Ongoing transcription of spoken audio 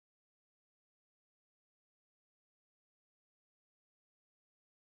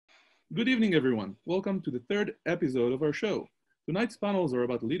Good evening, everyone. Welcome to the third episode of our show. Tonight's panels are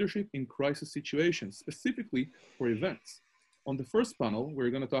about leadership in crisis situations, specifically for events. On the first panel, we're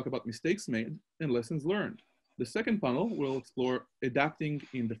going to talk about mistakes made and lessons learned. The second panel will explore adapting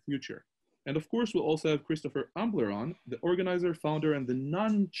in the future. And of course, we'll also have Christopher Ambler on, the organizer, founder, and the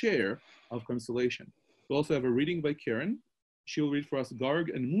non-chair of Cancellation. We'll also have a reading by Karen. She'll read for us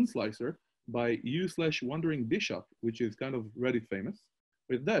Garg and Moonslicer by U/Wandering Bishop, which is kind of Reddit famous.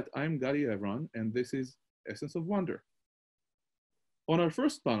 With that, I'm Gadi Evron, and this is Essence of Wonder. On our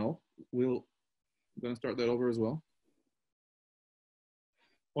first panel, I'm going to start that over as well.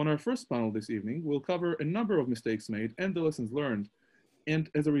 On our first panel this evening, we'll cover a number of mistakes made and the lessons learned. And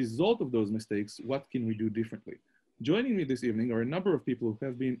as a result of those mistakes, what can we do differently? Joining me this evening are a number of people who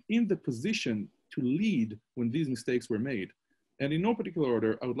have been in the position to lead when these mistakes were made. And in no particular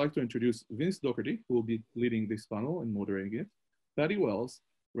order, I would like to introduce Vince Docherty, who will be leading this panel and moderating it, Patty Wells,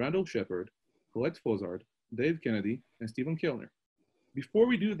 Randall Shepard, Colette Fozard, Dave Kennedy, and Stephen Kellner. Before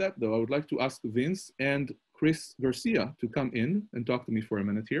we do that, though, I would like to ask Vince and Chris Garcia to come in and talk to me for a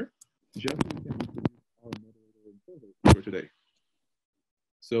minute here, just so we can introduce our moderator and co-host for today.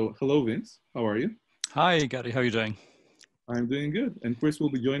 So, hello, Vince. How are you? Hi, Gadi. How are you doing? I'm doing good. And Chris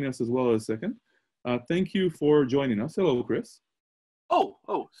will be joining us as well in a second. Thank you for joining us. Hello, Chris.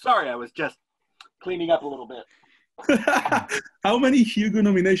 Oh, sorry. I was just cleaning up a little bit. How many Hugo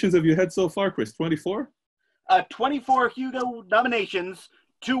nominations have you had so far, Chris? 24? 24 Hugo nominations,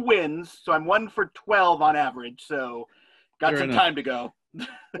 2 wins. So I'm 1 for 12 on average. So got some time to go.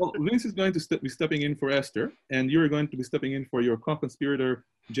 Well, Vince is going to be stepping in for Esther, and you're going to be stepping in for your co-conspirator,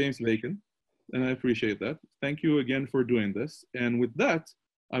 James Bacon. And I appreciate that. Thank you again for doing this. And with that,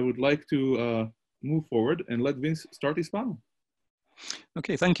 I would like to move forward and let Vince start his panel.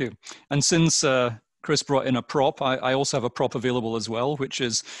 Okay, thank you. And since Chris brought in a prop, I also have a prop available as well, which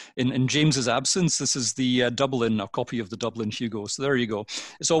is in James's absence. This is the a copy of the Dublin Hugo. So there you go.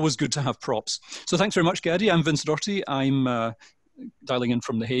 It's always good to have props. So thanks very much, Gadi. I'm Vincent Docherty. I'm dialing in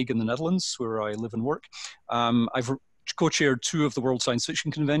from The Hague in the Netherlands, where I live and work. I've co-chaired 2 of the World Science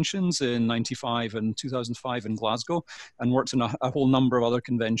Fiction Conventions in 95 and 2005 in Glasgow, and worked in a whole number of other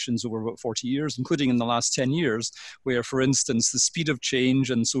conventions over about 40 years, including in the last 10 years, where, for instance, the speed of change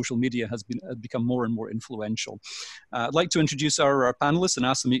and social media has become more and more influential. I'd like to introduce our panelists and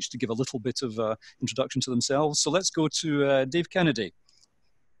ask them each to give a little bit of introduction to themselves. So let's go to Dave Kennedy.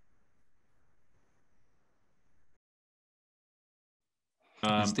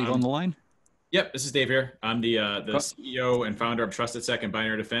 Is Dave on the line? Yep, this is Dave here. I'm the CEO and founder of TrustedSec and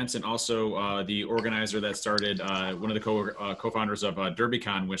Binary Defense, and also the organizer that started, one of the co-founders of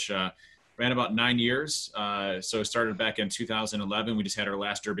DerbyCon, which ran about 9 years. So it started back in 2011. We just had our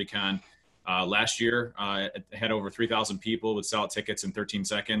last DerbyCon last year. It had over 3,000 people with solid tickets in 13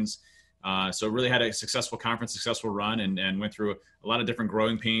 seconds. So really had a successful conference, successful run, and went through a lot of different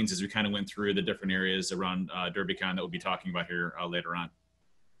growing pains as we kind of went through the different areas around DerbyCon that we'll be talking about here later on.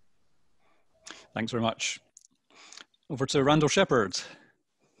 Thanks very much. Over to Randall Shepard.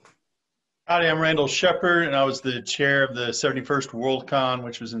 Howdy, I'm Randall Shepard, and I was the chair of the 71st Worldcon,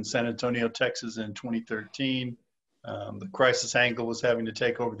 which was in San Antonio, Texas in 2013. The crisis angle was having to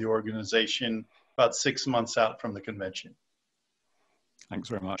take over the organization about 6 months out from the convention. Thanks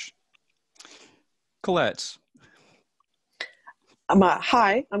very much. Colette.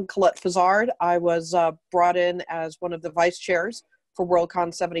 Hi, I'm Colette Fozard. I was brought in as one of the vice chairs for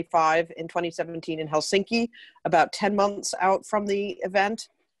Worldcon 75 in 2017 in Helsinki, about 10 months out from the event.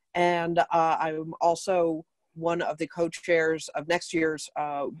 And I'm also one of the co-chairs of next year's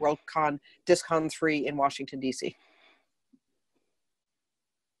Worldcon DisCon 3 in Washington, D.C.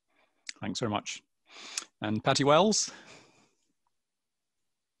 Thanks very much. And Patty Wells.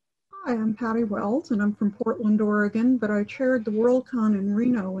 Hi, I'm Patty Wells, and I'm from Portland, Oregon, but I chaired the Worldcon in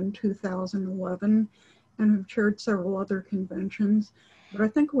Reno in 2011. And have chaired several other conventions. But I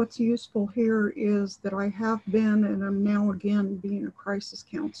think what's useful here is that I have been, and I'm now again being a crisis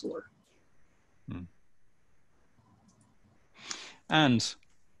counselor. And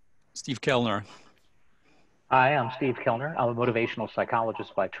Steve Kellner. Hi, I'm Steve Kellner. I'm a motivational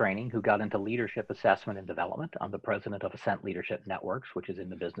psychologist by training who got into leadership assessment and development. I'm the president of Ascent Leadership Networks, which is in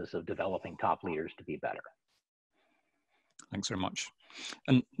the business of developing top leaders to be better. Thanks very much.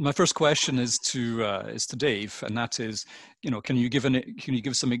 And my first question is to Dave, and that is, can you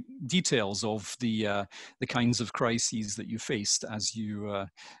give some details of the kinds of crises that you faced as you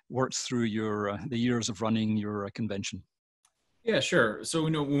worked through the years of running your convention? Yeah, sure. So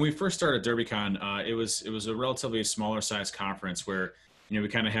when we first started DerbyCon, it was a relatively smaller size conference where we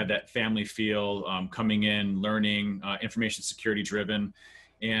kind of had that family feel, coming in, learning, information security driven.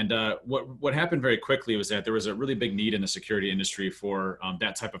 And what happened very quickly was that there was a really big need in the security industry for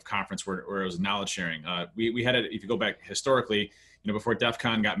that type of conference where it was knowledge sharing. We had it, if you go back historically, before DEF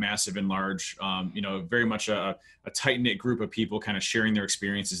CON got massive and large, very much a tight-knit group of people kind of sharing their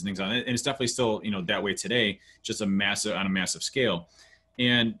experiences and things on it. And it's definitely still, that way today, just on a massive scale.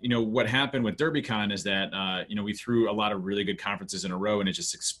 And, what happened with DerbyCon is that, we threw a lot of really good conferences in a row and it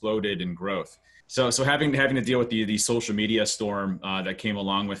just exploded in growth. So having to deal with the social media storm that came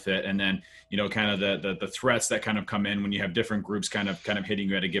along with it, and then kind of the threats that kind of come in when you have different groups kind of hitting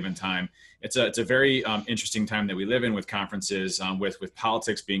you at a given time. It's a very interesting time that we live in with conferences, with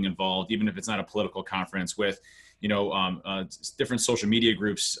politics being involved, even if it's not a political conference, with different social media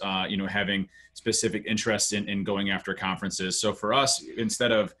groups having specific interests in going after conferences. So for us,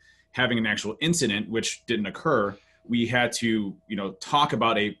 instead of having an actual incident, which didn't occur, we had to, talk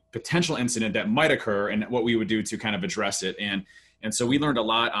about a potential incident that might occur and what we would do to kind of address it. And so we learned a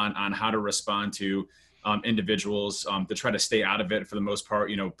lot on how to respond to individuals, to try to stay out of it for the most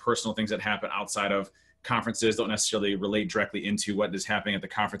part. Personal things that happen outside of conferences don't necessarily relate directly into what is happening at the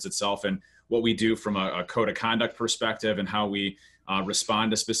conference itself, and what we do from a code of conduct perspective and how we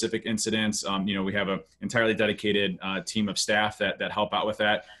respond to specific incidents. We have an entirely dedicated team of staff that help out with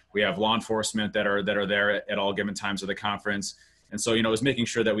that. We have law enforcement that are there at all given times of the conference. And so, it was making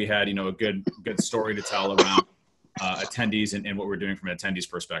sure that we had, a good story to tell around attendees and what we're doing from an attendees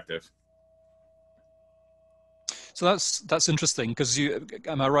perspective. So that's interesting, because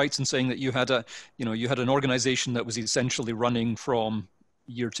am I right in saying that you had an organization that was essentially running from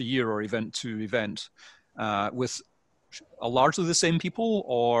year to year or event to event with largely the same people,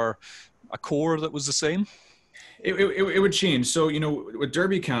 or a core that was the same? It would change. So, with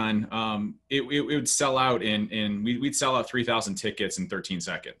DerbyCon, it would sell out we'd sell out 3,000 tickets in 13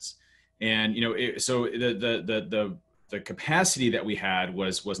 seconds. And, so the capacity that we had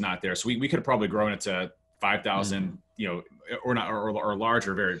was not there. So we could have probably grown it to 5,000, or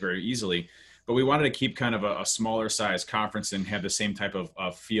larger very, very easily. But we wanted to keep kind of a smaller size conference and have the same type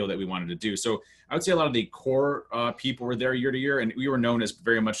of feel that we wanted to do. So I would say a lot of the core people were there year to year, and we were known as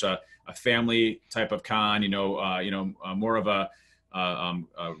very much a family type of con, more of a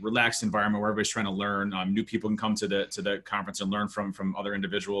relaxed environment where everybody's trying to learn. New people can come to the conference and learn from other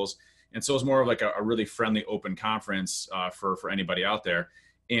individuals. And so it was more of like a really friendly, open conference for anybody out there.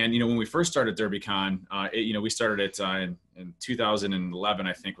 And, when we first started DerbyCon, we started it in 2011,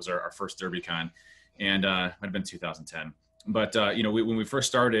 I think was our first DerbyCon, and might have been 2010. But, when we first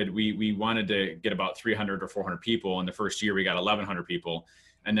started, we wanted to get about 300 or 400 people. In the first year, we got 1,100 people.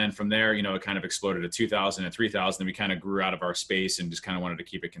 And then from there, it kind of exploded to 2,000 and 3,000. And we kind of grew out of our space and just kind of wanted to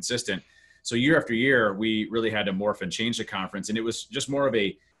keep it consistent. So year after year, we really had to morph and change the conference. And it was just more of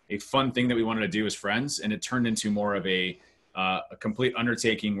a fun thing that we wanted to do as friends. And it turned into more of a complete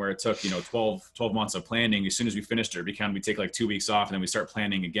undertaking where it took, 12 months of planning. As soon as we finished DerbyCon, we take like 2 weeks off and then we start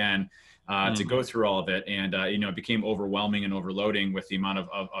planning again to go through all of it. And, it became overwhelming and overloading with the amount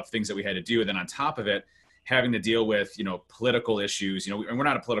of things that we had to do. And then on top of it, having to deal with, political issues, and we're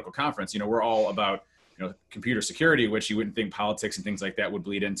not a political conference, we're all about, computer security, which you wouldn't think politics and things like that would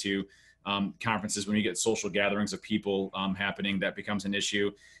bleed into conferences. When you get social gatherings of people happening, that becomes an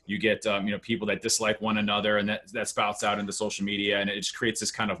issue. You get, people that dislike one another, and that spouts out into social media, and it just creates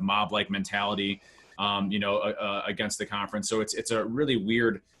this kind of mob-like mentality, against the conference. So it's a really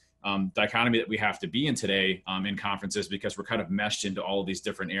weird dichotomy that we have to be in today in conferences, because we're kind of meshed into all of these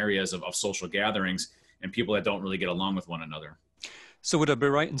different areas of social gatherings and people that don't really get along with one another. So would I be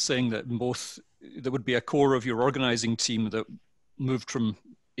right in saying that there would be a core of your organizing team that moved from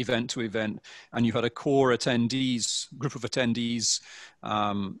event to event, and you had a core group of attendees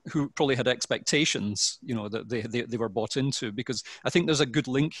who probably had expectations, that they were bought into? Because I think there's a good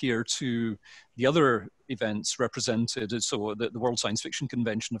link here to the other events represented. So the World Science Fiction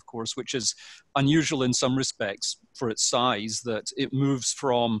Convention, of course, which is unusual in some respects for its size, that it moves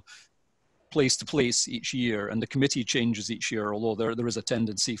from place to place each year, and the committee changes each year, although there is a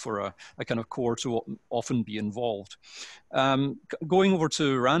tendency for a kind of core to often be involved. Going over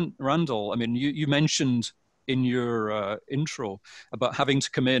to Randall, I mean, you mentioned in your intro about having to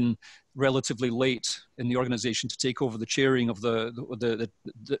come in relatively late in the organization to take over the chairing of the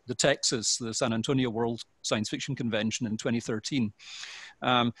San Antonio World Science Fiction Convention in 2013.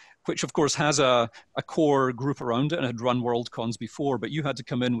 Which of course has a core group around it and had run Worldcons before, but you had to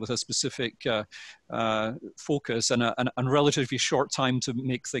come in with a specific focus and a relatively short time to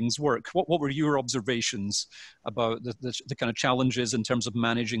make things work. What were your observations about the kind of challenges in terms of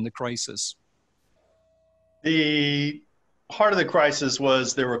managing the crisis? The heart of the crisis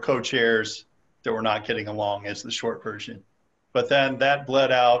was there were co-chairs that were not getting along, as the short version. But then that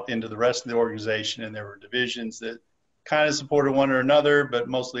bled out into the rest of the organization, and there were divisions that kind of supported one or another, but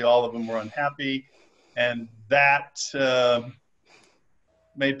mostly all of them were unhappy. And that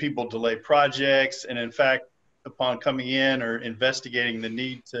made people delay projects. And in fact, upon coming in or investigating the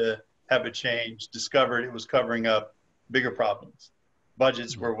need to have a change, discovered it was covering up bigger problems.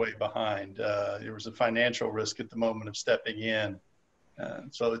 Budgets were way behind. There was a financial risk at the moment of stepping in.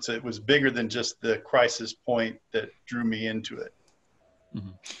 So it was bigger than just the crisis point that drew me into it. Mm-hmm.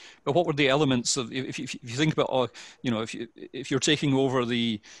 But what were the elements of, if you think about, if you're taking over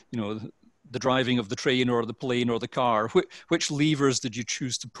the driving of the train or the plane or the car, which levers did you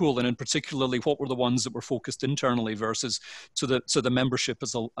choose to pull? And in particularly, what were the ones that were focused internally versus to the membership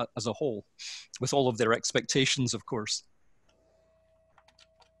as a whole, with all of their expectations, of course?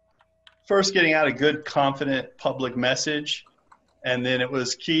 First, getting out a good, confident public message. And then it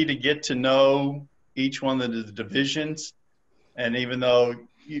was key to get to know each one of the divisions. And even though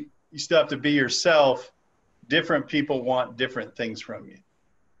you still have to be yourself, different people want different things from you.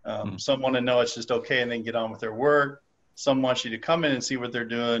 Some want to know it's just okay and then get on with their work. Some want you to come in and see what they're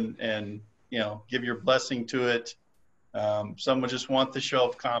doing and, give your blessing to it. Some would just want the show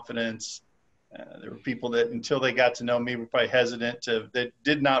of confidence. There were people that, until they got to know me, were probably hesitant that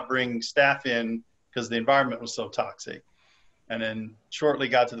did not bring staff in because the environment was so toxic. And then shortly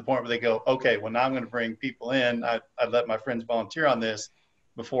got to the point where they go, okay, well, now I'm going to bring people in. I let my friends volunteer on this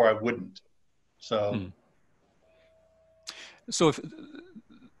before I wouldn't. So. So if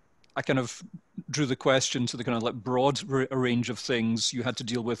I kind of drew the question to the kind of like broad range of things you had to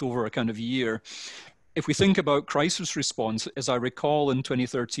deal with over a kind of year. If we think about crisis response, as I recall in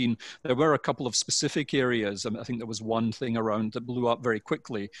 2013, there were a couple of specific areas. I think there was one thing around that blew up very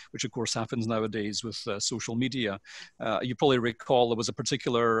quickly, which of course happens nowadays with social media. You probably recall there was a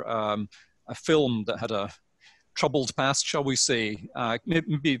particular a film that had a troubled past, shall we say.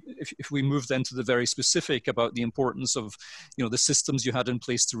 Maybe if we move then to the very specific about the importance of the systems you had in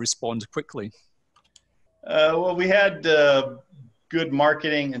place to respond quickly. Well, we had good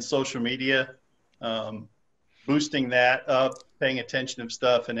marketing and social media. Boosting that up, paying attention to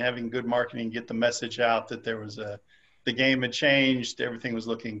stuff, and having good marketing, get the message out that there was the game had changed, everything was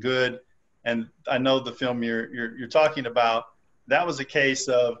looking good. And I know the film you're talking about, that was a case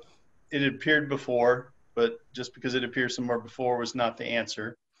of it had appeared before, but just because it appeared somewhere before was not the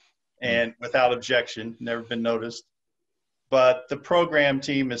answer, and without objection, never been noticed. But the program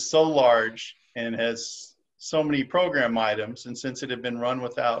team is so large and has so many program items, and since it had been run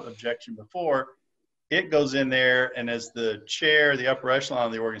without objection before, it goes in there, and as the chair, the upper echelon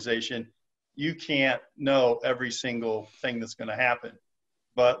of the organization, you can't know every single thing that's going to happen.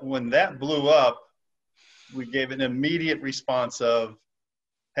 But when that blew up, we gave an immediate response of,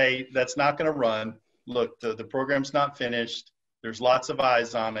 hey, that's not going to run. Look, the program's not finished. There's lots of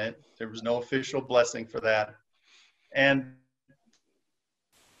eyes on it. There was no official blessing for that. And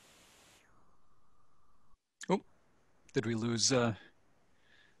did we lose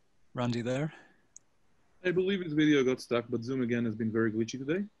Randy there? I believe his video got stuck, but Zoom again has been very glitchy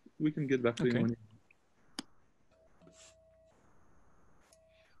today. We can get back to him when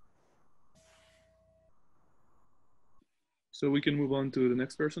So we can move on to the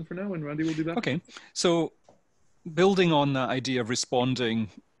next person for now, and Randy will be back. Okay, so building on that idea of responding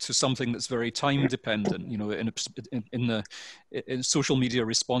to something that's very time dependent, in social media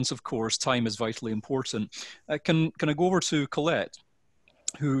response, of course, time is vitally important. Can I go over to Colette,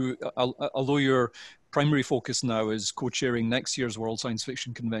 who, although your primary focus now is co-chairing next year's World Science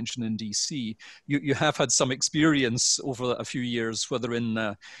Fiction Convention in DC, you have had some experience over a few years, whether in,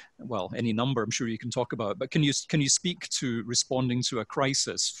 any number I'm sure you can talk about, but can you speak to responding to a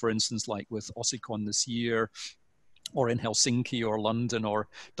crisis, for instance, like with OSCON this year, or in Helsinki or London or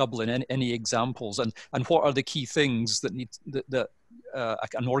Dublin, any examples, and what are the key things that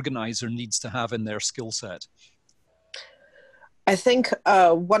an organizer needs to have in their skill set? I think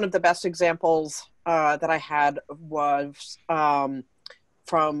one of the best examples that I had was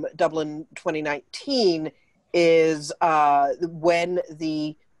from Dublin 2019 is when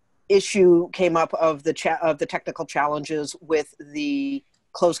the issue came up of the technical challenges with the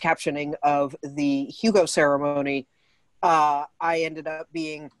closed captioning of the Hugo ceremony. I ended up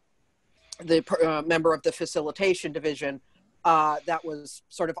being the member of the facilitation division that was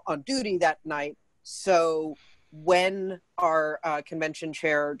sort of on duty that night. So when our convention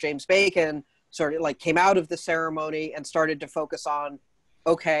chair, James Bacon, sort of like came out of the ceremony and started to focus on,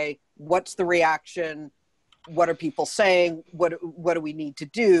 okay, what's the reaction? What are people saying? What do we need to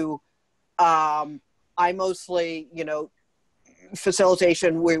do? I mostly,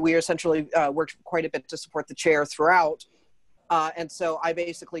 facilitation, we essentially worked quite a bit to support the chair throughout. And so I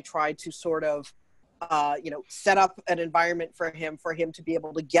basically tried to sort of, set up an environment for him to be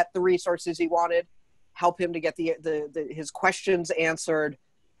able to get the resources he wanted, help him to get his questions answered,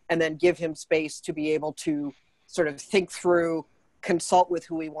 and then give him space to be able to sort of think through, consult with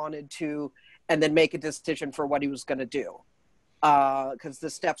who he wanted to, and then make a decision for what he was going to do. Because the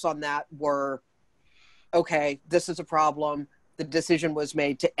steps on that were, okay, this is a problem. The decision was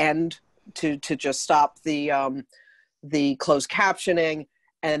made to just stop the closed captioning.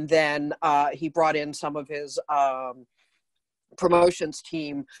 And then he brought in some of his promotions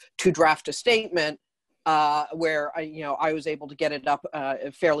team to draft a statement where I was able to get it up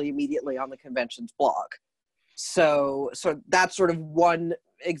fairly immediately on the convention's blog. So that's sort of one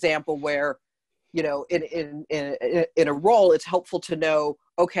example where, in a role, it's helpful to know,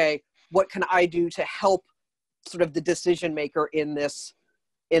 okay, what can I do to help sort of the decision maker in this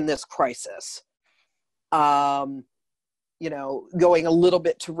crisis? Going a little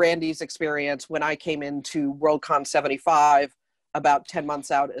bit to Randy's experience, when I came into Worldcon 75 about 10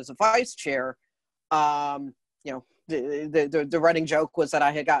 months out as a vice chair, the running joke was that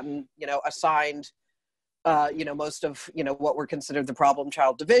I had gotten, assigned, most of, what were considered the problem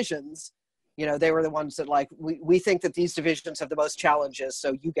child divisions. They were the ones that we think that these divisions have the most challenges,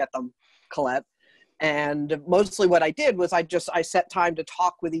 so you get them, Colette. And mostly what I did was I set time to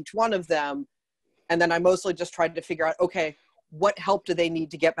talk with each one of them. And then I mostly just tried to figure out, okay, what help do they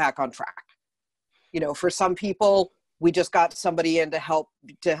need to get back on track? For some people, we just got somebody in to help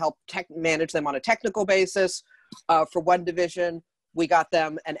manage them on a technical basis. For one division, we got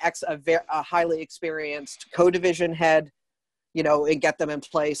them a highly experienced co-division head, and get them in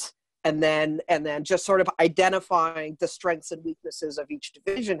place. And then just sort of identifying the strengths and weaknesses of each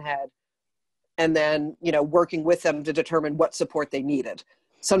division head, and then, working with them to determine what support they needed.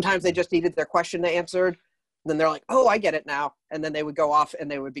 Sometimes they just needed their question answered. And then they're like, oh, I get it now. And then they would go off and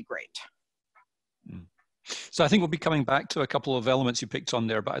they would be great. So I think we'll be coming back to a couple of elements you picked on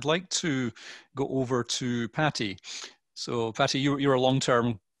there, but I'd like to go over to Patty. So Patty, you're a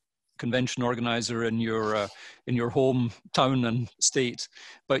long-term convention organizer in your hometown and state,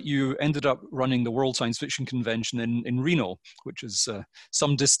 but you ended up running the World Science Fiction Convention in Reno, which is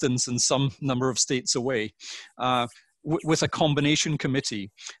some distance and some number of states away. With a combination committee.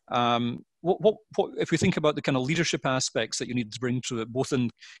 What if we think about the kind of leadership aspects that you need to bring to it, both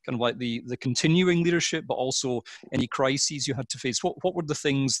in kind of like the continuing leadership, but also any crises you had to face? What were the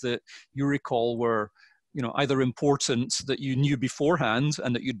things that you recall were, either important that you knew beforehand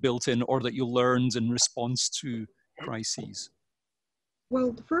and that you'd built in, or that you learned in response to crises?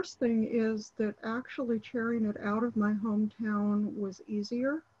 Well, the first thing is that actually chairing it out of my hometown was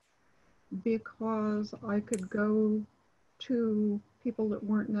easier, because I could go to people that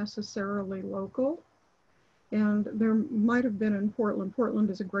weren't necessarily local. And there might have been in Portland. Portland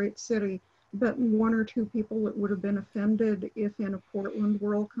is a great city, but one or two people that would have been offended if in a Portland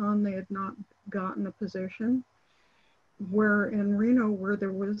Worldcon they had not gotten a position. Where in Reno, where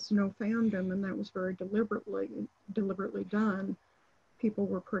there was no fandom, and that was very deliberately done, people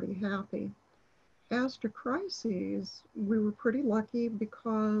were pretty happy. As to crises, we were pretty lucky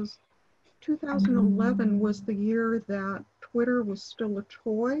because 2011 was the year that Twitter was still a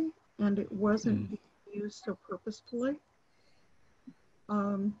toy and it wasn't used so purposefully.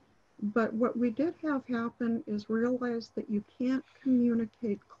 But what we did have happen is realize that you can't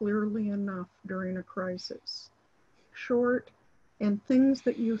communicate clearly enough during a crisis. Short and things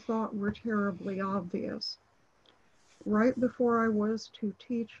that you thought were terribly obvious. Right before I was to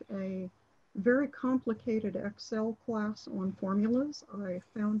teach a very complicated Excel class on formulas, I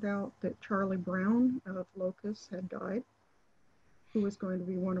found out that Charlie Brown of Locus had died, who was going to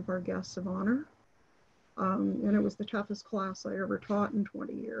be one of our guests of honor. And it was the toughest class I ever taught in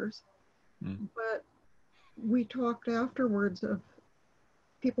 20 years. But we talked afterwards of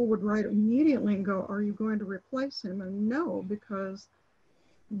people would write immediately and go, are you going to replace him? And no, because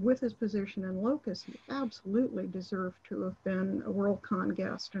with his position in Locus, he absolutely deserved to have been a Worldcon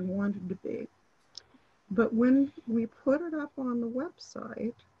guest and wanted to be. But when we put it up on the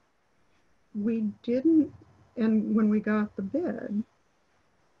website, we didn't, and when we got the bid,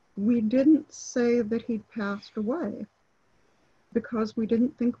 we didn't say that he'd passed away because we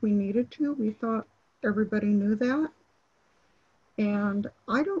didn't think we needed to. We thought everybody knew that. And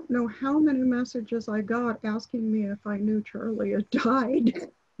I don't know how many messages I got asking me if I knew Charlie had died.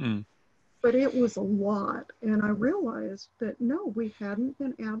 But it was a lot. And I realized that no, we hadn't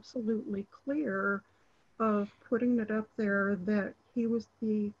been absolutely clear of putting it up there that he was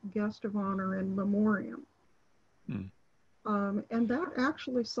the guest of honor in memoriam. And that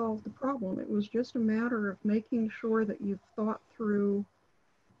actually solved the problem. It was just a matter of making sure that you've thought through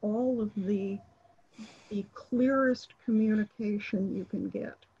all of the clearest communication you can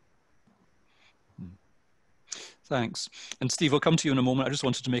get. Thanks. And Steve, I'll come to you in a moment. I just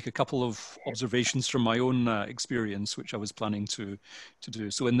wanted to make a couple of observations from my own experience, which I was planning to do.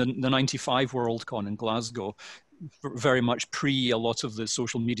 So in the 95 Worldcon in Glasgow, very much pre a lot of the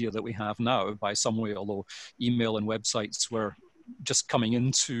social media that we have now by some way, although email and websites were just coming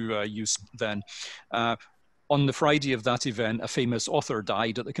into use then. On the Friday of that event, a famous author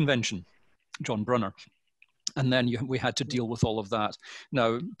died at the convention, John Brunner. And then we had to deal with all of that.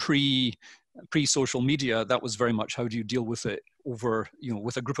 Now, pre-social media, that was very much how do you deal with it over,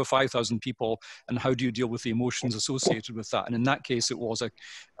 with a group of 5,000 people, and how do you deal with the emotions associated with that? And in that case, it was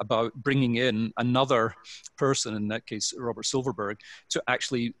about bringing in another person, in that case, Robert Silverberg, to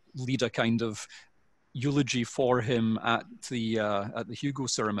actually lead a kind of eulogy for him at the Hugo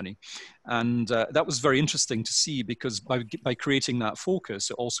ceremony. And that was very interesting to see, because by creating that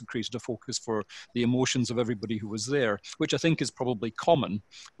focus, it also created a focus for the emotions of everybody who was there, which I think is probably common,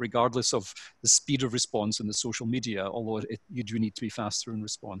 regardless of the speed of response in the social media, although you do need to be faster in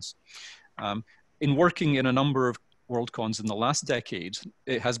response. In working in a number of Worldcons in the last decade,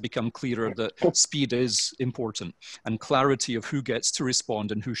 it has become clearer that speed is important, and clarity of who gets to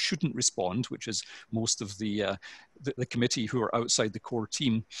respond and who shouldn't respond, which is most of the committee who are outside the core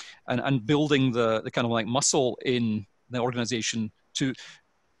team, and building the kind of like muscle in the organization to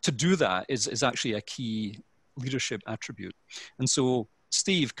do that is actually a key leadership attribute. And so,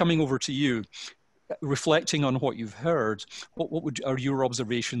 Steve, coming over to you, reflecting on what you've heard, what are your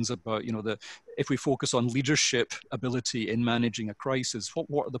observations about, if we focus on leadership ability in managing a crisis,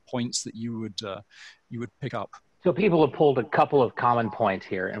 what are the points that you would pick up? So people have pulled a couple of common points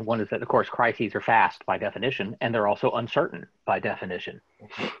here, and one is that, of course, crises are fast by definition, and they're also uncertain by definition.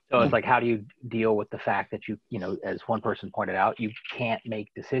 So it's like, how do you deal with the fact that you as one person pointed out, you can't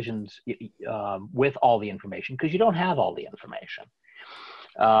make decisions with all the information because you don't have all the information.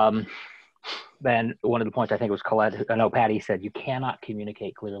 Then one of the points, I think it was Colette, I know Patty said, you cannot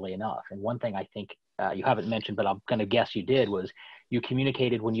communicate clearly enough. And one thing I think you haven't mentioned, but I'm going to guess you did, was you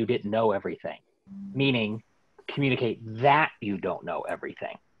communicated when you didn't know everything, meaning communicate that you don't know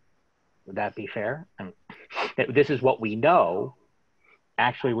everything. Would that be fair? And this is what we know.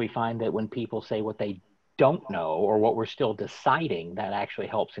 Actually, we find that when people say what they don't know or what we're still deciding, that actually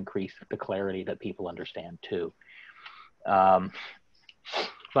helps increase the clarity that people understand too.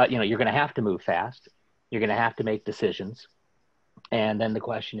 But you're going to have to move fast. You're going to have to make decisions. And then the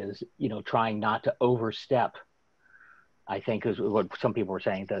question is, trying not to overstep, I think, is what some people were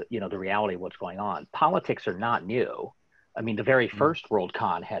saying, that, the reality of what's going on. Politics are not new. I mean, the very first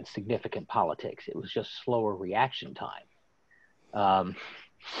Worldcon had significant politics. It was just slower reaction time. And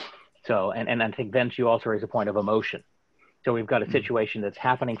I think, Vince, you also raised a point of emotion. So we've got a situation that's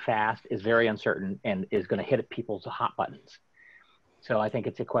happening fast, is very uncertain, and is going to hit at people's hot buttons. So I think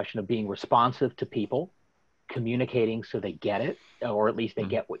it's a question of being responsive to people, communicating so they get it, or at least they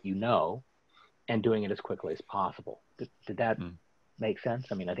get what you know, and doing it as quickly as possible. Did that make sense?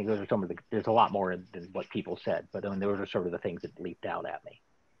 I mean, I think those are some of there's a lot more than what people said, but I mean, those are sort of the things that leaped out at me.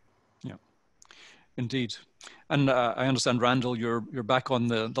 Yeah, indeed. And I understand, Randall, you're back on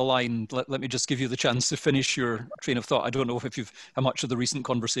the line. Let me just give you the chance to finish your train of thought. I don't know if how much of the recent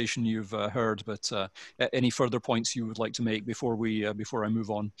conversation you've heard, but any further points you would like to make before I move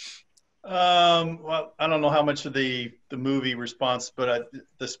on? Well, I don't know how much of the movie response, but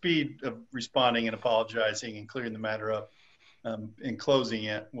the speed of responding and apologizing and clearing the matter up and closing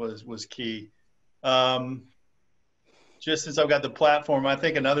it was key. Just since I've got the platform, I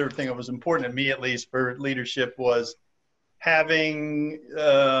think another thing that was important to me, at least for leadership, was having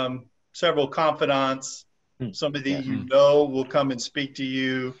several confidants, somebody will come and speak to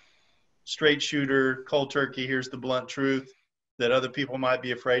you, straight shooter, cold turkey, here's the blunt truth, that other people might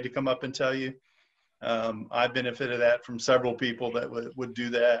be afraid to come up and tell you. I benefited that from several people that would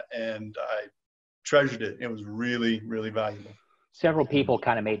do that, and I treasured it. It was really, really valuable. Several people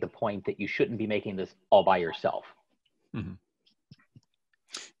kind of made the point that you shouldn't be making this all by yourself. Mm-hmm.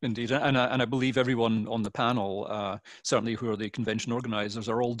 Indeed, and I believe everyone on the panel, certainly who are the convention organizers,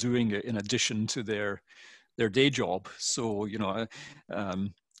 are all doing it in addition to their day job. So,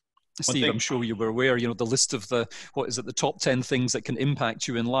 Steve, I'm sure you were aware, the list of the top 10 things that can impact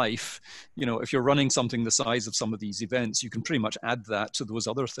you in life. If you're running something the size of some of these events, you can pretty much add that to those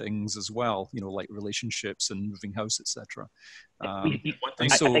other things as well, like relationships and moving house, etc. I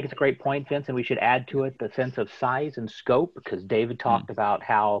think it's a great point, Vince, and we should add to it the sense of size and scope, because David talked about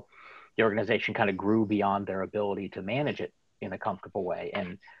how the organization kind of grew beyond their ability to manage it in a comfortable way.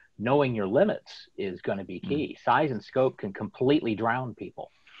 And knowing your limits is going to be key. Size and scope can completely drown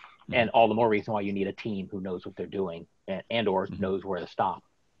people. And all the more reason why you need a team who knows what they're doing and or knows where to stop.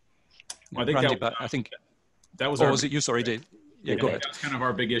 Well, I think Randy, that, I think that was was it you? Sorry, Dave. Yeah, go ahead. That's kind of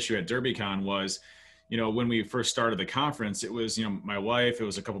our big issue at DerbyCon was, you know, when we first started the conference, it was, you know, my wife, it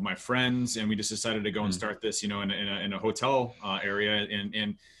was a couple of my friends, and we just decided to go and start this, you know, in a hotel area,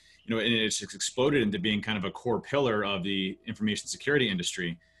 and you know, and it's just exploded into being kind of a core pillar of the information security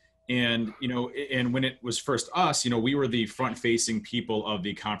industry. And, you know, and when it was first us, you know, we were the front facing people of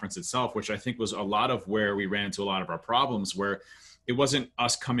the conference itself, which I think was a lot of where we ran into a lot of our problems, where it wasn't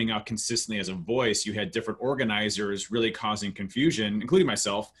us coming out consistently as a voice. You had different organizers really causing confusion, including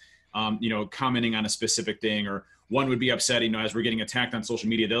myself, you know, commenting on a specific thing, or one would be upset, you know, as we're getting attacked on social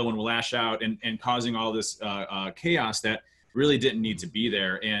media, the other one will lash out and causing all this chaos that really didn't need to be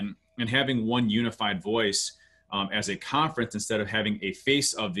there. And having one unified voice as a conference, instead of having a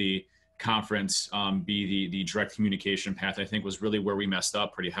face of the conference be the direct communication path, I think was really where we messed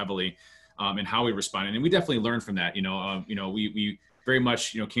up pretty heavily in how we responded. And we definitely learned from that. You know, we very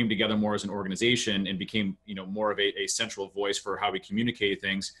much, you know, came together more as an organization and became, you know, more of a central voice for how we communicate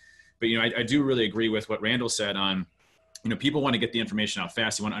things. But, you know, I do really agree with what Randall said on, you know, people want to get the information out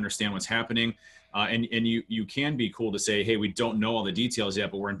fast. You want to understand what's happening. And you can be cool to say, hey, we don't know all the details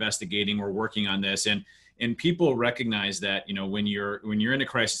yet, but we're investigating, we're working on this. And people recognize that, you know, when you're in a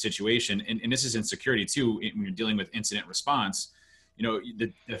crisis situation, and this is in security too, when you're dealing with incident response, you know,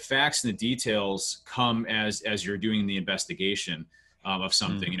 the facts and the details come as you're doing the investigation of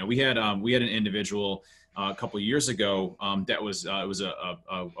something. You know, we had an individual a couple of years ago that was it was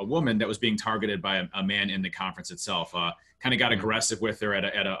a woman that was being targeted by a man in the conference itself. Kind of got aggressive with her at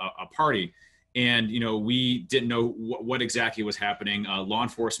a party. And, you know, we didn't know what exactly was happening. Law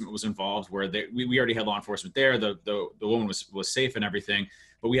enforcement was involved, where we already had law enforcement there. The woman was safe and everything,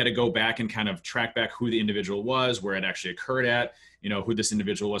 but we had to go back and kind of track back who the individual was, where it actually occurred at, you know, who this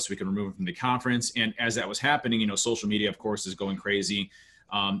individual was, so we could remove him from the conference. And as that was happening, you know, social media, of course, is going crazy.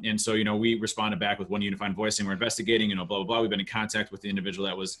 And so, you know, we responded back with one unified voice, saying we're investigating, you know, blah, blah, blah. We've been in contact with the individual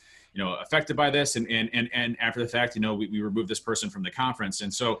that was, you know, affected by this. And after the fact, you know, we removed this person from the conference.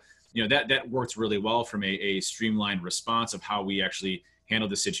 And so, you know, that worked really well from a streamlined response of how we actually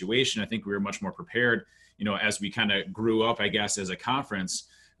handled the situation. I think we were much more prepared, you know, as we kind of grew up, I guess, as a conference.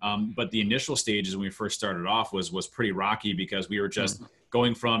 But the initial stages when we first started off was pretty rocky, because we were just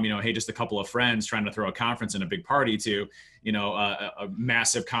going from, you know, hey, just a couple of friends trying to throw a conference and a big party to, you know, a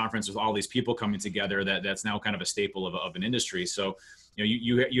massive conference with all these people coming together that's now kind of a staple of an industry. So, you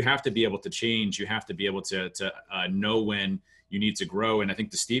know, you have to be able to change. You have to be able to know when you need to grow. And I think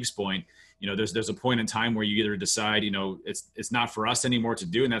to Steve's point, you know, there's a point in time where you either decide, you know, it's not for us anymore to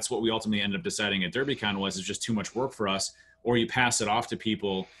do. And that's what we ultimately ended up deciding at DerbyCon was it's just too much work for us, or you pass it off to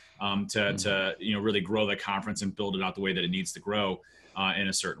people to, you know, really grow the conference and build it out the way that it needs to grow in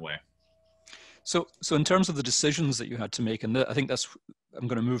a certain way. So in terms of the decisions that you had to make, and I think I'm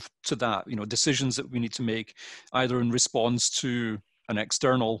going to move to that, you know, decisions that we need to make either in response to an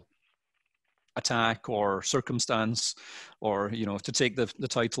external attack or circumstance, or, you know, to take the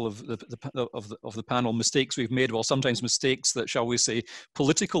title of the panel, mistakes we've made. Well, sometimes mistakes that, shall we say,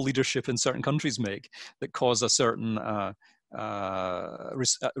 political leadership in certain countries make that cause a certain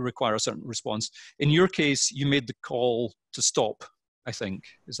require a certain response. In your case, you made the call to stop, I think.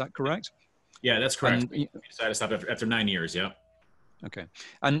 Is that correct? Yeah, that's correct. We decided to stop after 9 years. Yeah. Okay.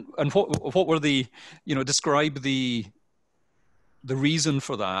 And what were the, you know, describe the reason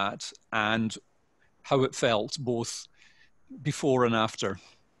for that and how it felt both before and after?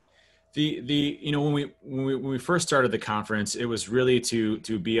 You know, when we first started the conference, it was really to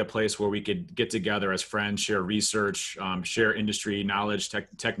be a place where we could get together as friends, share research, share industry knowledge,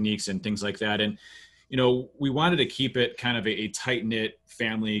 techniques, and things like that. And, you know, we wanted to keep it kind of a tight-knit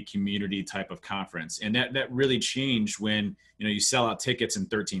family community type of conference. And that really changed when, you know, you sell out tickets in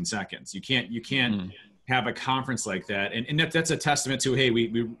 13 seconds. You can't have a conference like that. And that's a testament to, hey,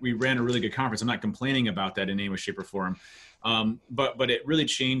 we ran a really good conference. I'm not complaining about that in any way, shape, or form. But it really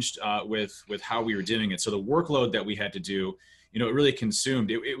changed with how we were doing it. So the workload that we had to do, you know, it really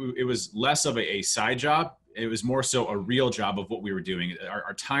consumed. It was less of a side job. It was more so a real job of what we were doing.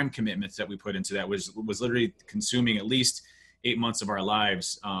 Our time commitments that we put into that was literally consuming at least 8 months of our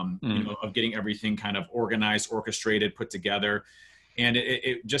lives, you know, of getting everything kind of organized, orchestrated, put together. And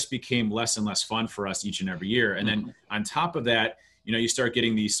it just became less and less fun for us each and every year. And then on top of that, you know, you start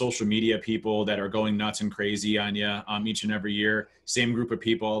getting these social media people that are going nuts and crazy on you each and every year, same group of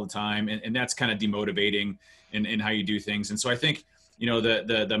people all the time. And that's kind of demotivating in how you do things. And so I think, you know,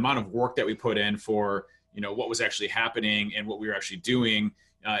 the amount of work that we put in for, you know, what was actually happening and what we were actually doing,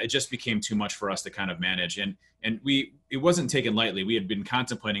 it just became too much for us to kind of manage. And it wasn't taken lightly. We had been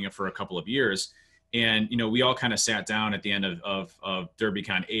contemplating it for a couple of years. And, you know, we all kind of sat down at the end of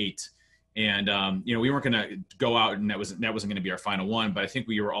DerbyCon 8. And, you know, we weren't going to go out, and that wasn't going to be our final one. But I think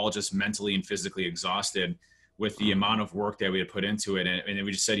we were all just mentally and physically exhausted with the amount of work that we had put into it. And then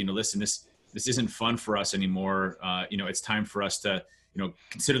we just said, you know, listen, this isn't fun for us anymore. You know, it's time for us to, you know,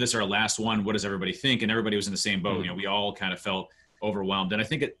 consider this our last one. What does everybody think? And everybody was in the same boat. You know, we all kind of felt overwhelmed. And I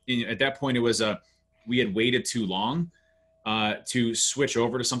think at that point, it was we had waited too long to switch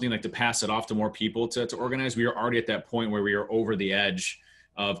over to something like to pass it off to more people to organize. We were already at that point where we were over the edge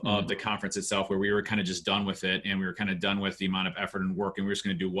of the conference itself, where we were kind of just done with it, and we were kind of done with the amount of effort and work, and we were just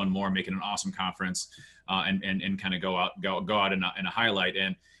going to do one more, make it an awesome conference, and kind of go out in a highlight.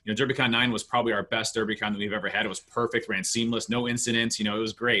 And you know, DerbyCon 9 was probably our best DerbyCon that we've ever had. It was perfect, ran seamless, no incidents. You know, it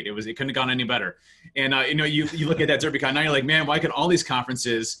was great. It couldn't have gone any better. And you know, you look at that DerbyCon 9, you're like, man, why can all these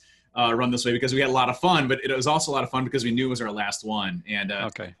conferences run this way? Because we had a lot of fun, but it was also a lot of fun because we knew it was our last one. And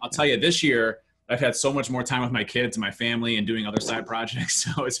I'll tell you, this year I've had so much more time with my kids and my family and doing other side projects.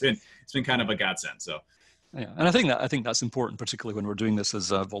 So it's been kind of a godsend. So. Yeah, and I think that's important, particularly when we're doing this as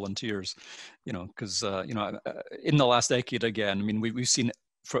volunteers, you know, because you know, in the last decade, again, I mean, we've seen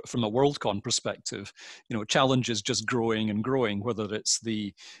from a Worldcon perspective, you know, challenges just growing and growing, whether it's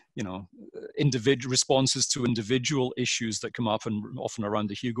the, you know, individual responses to individual issues that come up and often around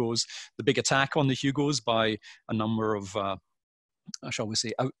the Hugos, the big attack on the Hugos by a number of shall we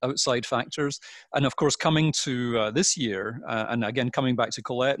say, outside factors. And of course, coming to this year, and again, coming back to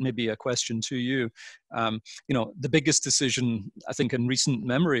Colette, maybe a question to you, you know, the biggest decision, I think, in recent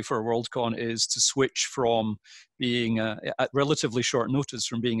memory for Worldcon is to switch from being, at relatively short notice,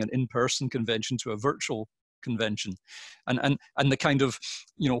 from being an in-person convention to a virtual convention. And the kind of,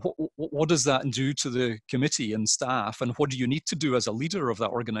 you know, what does that do to the committee and staff, and what do you need to do as a leader of that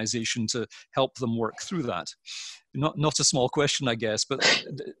organization to help them work through that? Not a small question, I guess, but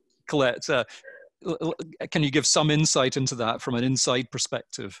Colette, can you give some insight into that from an inside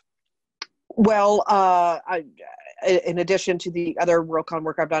perspective? Well, in addition to the other Worldcon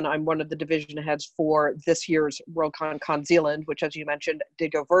work I've done, I'm one of the division heads for this year's Worldcon Con Zealand, which, as you mentioned,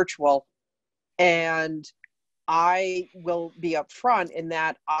 did go virtual. And I will be upfront in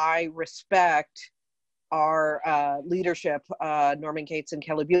that I respect our leadership, Norman Cates and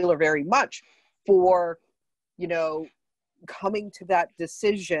Kelly Bueller, very much for, you know, coming to that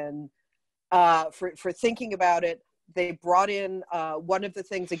decision, for thinking about it. They brought in, one of the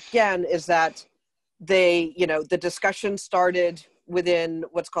things, again, is that they, you know, the discussion started within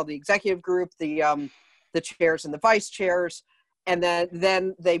what's called the executive group, the chairs and the vice chairs. And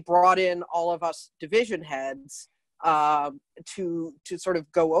then they brought in all of us division heads to sort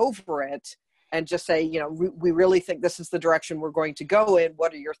of go over it and just say, you know, we really think this is the direction we're going to go in.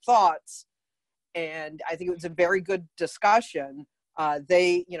 What are your thoughts? And I think it was a very good discussion.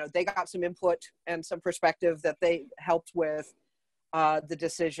 They got some input and some perspective that they helped with the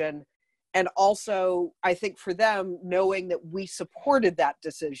decision. And also, I think for them, knowing that we supported that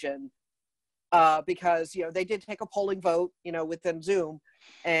decision, because, you know, they did take a polling vote, you know, within Zoom,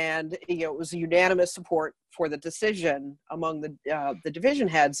 and, you know, it was a unanimous support for the decision among the division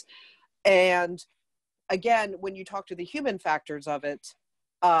heads. And again, when you talk to the human factors of it,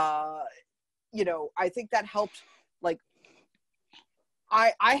 you know, I think that helped. Like,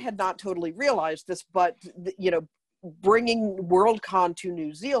 I had not totally realized this, but, you know, bringing Worldcon to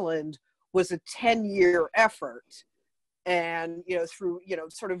New Zealand was a 10-year effort. And, you know, through, you know,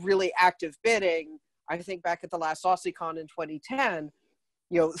 sort of really active bidding, I think back at the last AussieCon in 2010,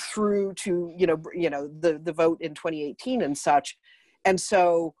 you know, through to, you know, the vote in 2018 and such. And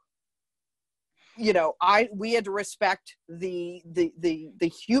so, you know, we had to respect the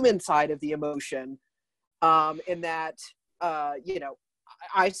human side of the emotion, in that, you know,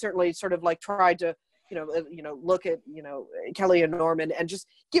 I certainly sort of like tried to, you know, look at, you know, Kelly and Norman and just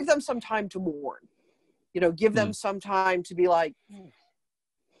give them some time to mourn. You know, give them some time to be like,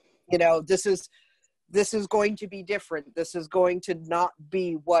 you know, this is going to be different. This is going to not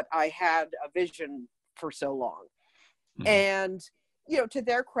be what I had a vision for so long. And, you know, to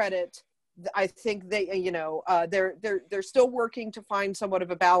their credit, I think they, you know, they're still working to find somewhat of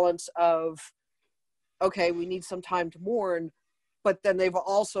a balance of, okay, we need some time to mourn, but then they've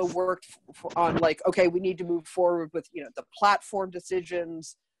also worked on, like, okay, we need to move forward with, you know, the platform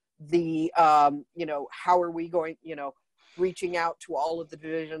decisions, the, you know, how are we going, you know, reaching out to all of the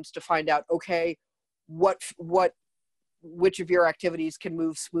divisions to find out, okay, which of your activities can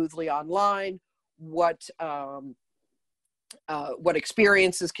move smoothly online, what what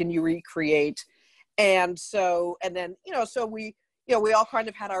experiences can you recreate? And so, and then, so we all kind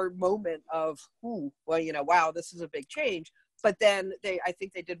of had our moment of, ooh, well, wow, this is a big change. But then I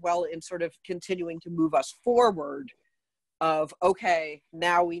think they did well in sort of continuing to move us forward of, okay,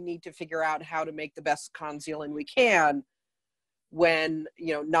 now we need to figure out how to make the best concealing we can when,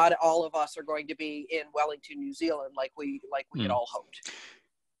 not all of us are going to be in Wellington, New Zealand, like we had all hoped.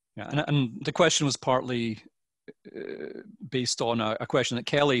 Yeah, and the question was partly based on a question that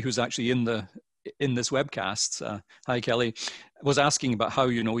Kelly, who's actually in this webcast, hi Kelly, was asking about how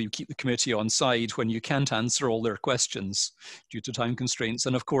you keep the committee on side when you can't answer all their questions due to time constraints.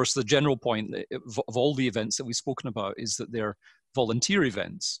 And of course, the general point of all the events that we've spoken about is that they're volunteer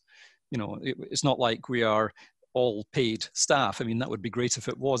events. It's not like we are all paid staff. I mean, that would be great if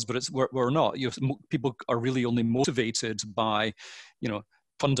it was, but we're not. People are really only motivated by,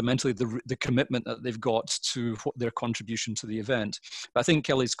 fundamentally the commitment that they've got to their contribution to the event. But I think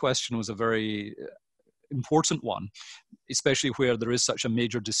Kelly's question was a very important one, especially where there is such a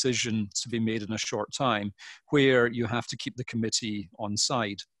major decision to be made in a short time, where you have to keep the committee on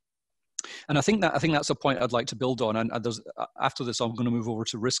side. And I think that's a point I'd like to build on. And after this, I'm going to move over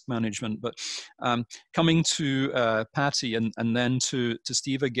to risk management. But coming to Patty and then to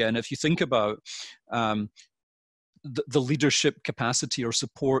Steve again, if you think about the leadership capacity or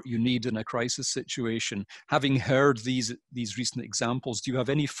support you need in a crisis situation, having heard these recent examples, do you have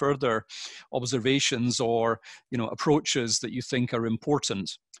any further observations or approaches that you think are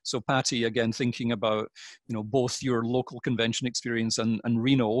important? So Patty, again, thinking about both your local convention experience and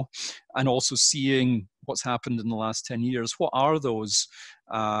Reno, and also seeing what's happened in the last 10 years, what are those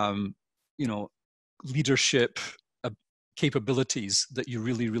leadership capabilities that you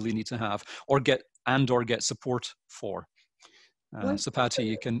really, really need to have or get support for? So Patty,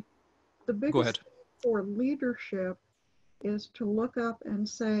 you can the biggest go ahead. For leadership is to look up and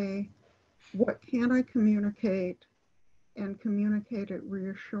say, what can I communicate, and communicate it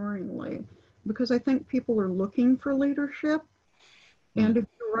reassuringly? Because I think people are looking for leadership. And if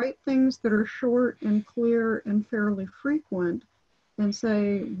you write things that are short and clear and fairly frequent and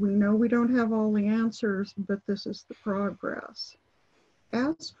say, we know we don't have all the answers, but this is the progress.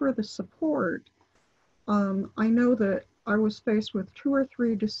 As for the support, I know that I was faced with 2 or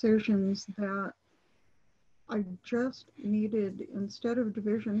 3 decisions that I just needed, instead of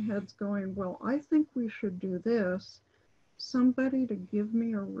division heads going, well, I think we should do this, somebody to give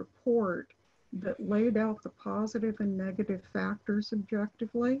me a report that laid out the positive and negative factors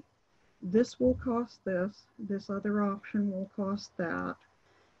objectively. This will cost this other option will cost that,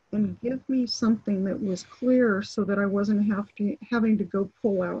 and give me something that was clear so that I wasn't having to go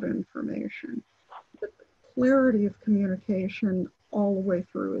pull out information. But the clarity of communication all the way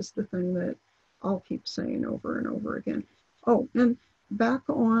through is the thing that I'll keep saying over and over again. Oh, and back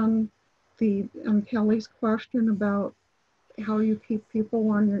on Kelly's question about how you keep people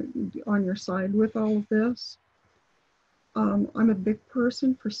on your side with all of this. I'm a big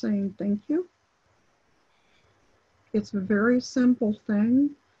person for saying thank you. It's a very simple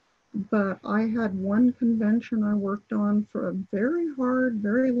thing, but I had one convention I worked on for a very hard,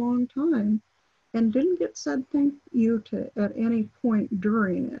 very long time and didn't get said thank you to at any point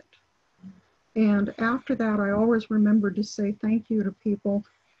during it. And after that, I always remembered to say thank you to people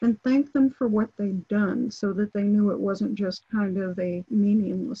and thank them for what they'd done so that they knew it wasn't just kind of a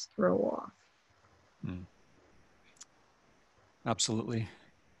meaningless throw off. Absolutely.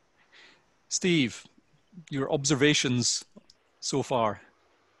 Steve, your observations so far?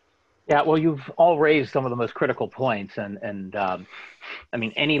 Yeah, well, you've all raised some of the most critical points, and I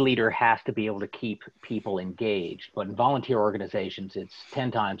mean, any leader has to be able to keep people engaged, but in volunteer organizations, it's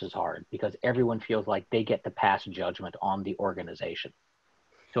 10 times as hard because everyone feels like they get to pass judgment on the organization.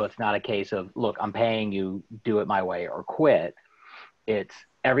 So it's not a case of, look, I'm paying you, do it my way or quit. It's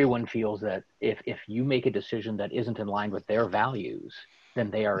everyone feels that if you make a decision that isn't in line with their values, then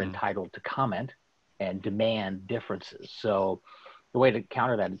they are entitled to comment and demand differences. So the way to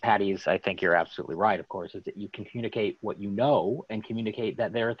counter that, and Patty, I think you're absolutely right, of course, is that you can communicate what you know and communicate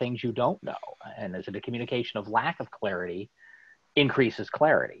that there are things you don't know. And as a communication of lack of clarity increases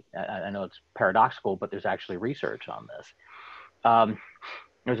clarity. I know it's paradoxical, but there's actually research on this.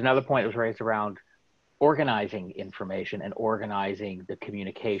 There's another point that was raised around organizing information and organizing the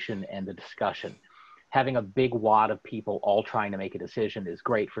communication and the discussion. Having a big wad of people all trying to make a decision is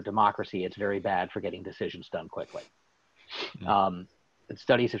great for democracy. It's very bad for getting decisions done quickly.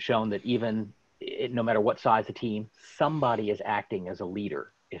 Studies have shown that even no matter what size the team, somebody is acting as a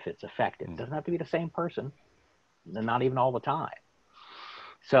leader if it's effective. It doesn't have to be the same person, and not even all the time.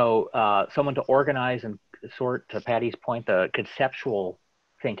 So someone to organize and sort to Patty's point, the conceptual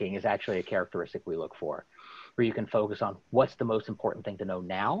thinking is actually a characteristic we look for, where you can focus on what's the most important thing to know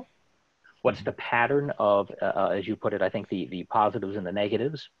now, what's the pattern of, as you put it, I think the positives and the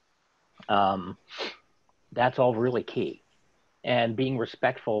negatives. That's all really key. And being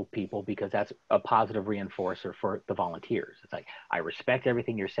respectful of people, because that's a positive reinforcer for the volunteers. It's like, I respect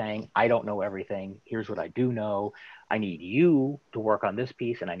everything you're saying. I don't know everything. Here's what I do know. I need you to work on this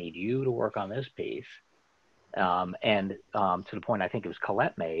piece, and I need you to work on this piece. To the point I think it was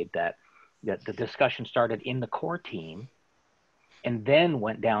Colette made, that the discussion started in the core team and then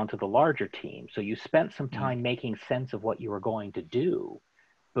went down to the larger team. So you spent some time making sense of what you were going to do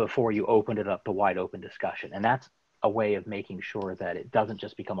before you opened it up to wide open discussion. And that's a way of making sure that it doesn't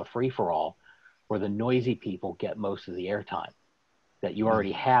just become a free-for-all where the noisy people get most of the airtime, that you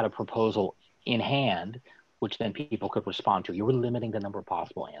already had a proposal in hand, which then people could respond to. You were limiting the number of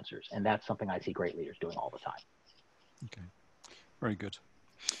possible answers. And that's something I see great leaders doing all the time. Okay, very good.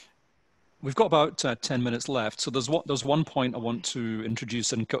 We've got about 10 minutes left. So there's one point I want to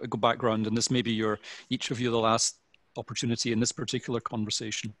introduce and go background, and this may be each of you the last opportunity in this particular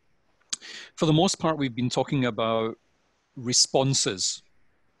conversation. For the most part, we've been talking about responses,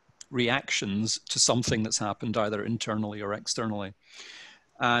 reactions to something that's happened either internally or externally.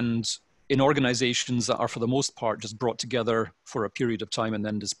 And in organizations that are for the most part just brought together for a period of time and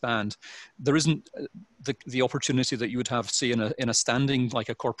then disband, there isn't the opportunity that you would have, say, in a standing like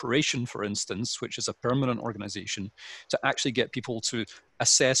a corporation, for instance, which is a permanent organization, to actually get people to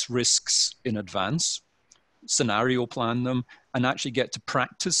assess risks in advance, scenario plan them, and actually get to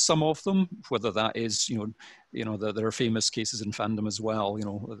practice some of them, whether that is, there are famous cases in fandom as well,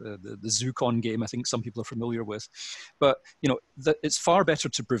 the Zoocon game, I think some people are familiar with. But, it's far better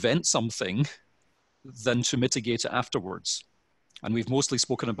to prevent something than to mitigate it afterwards. And we've mostly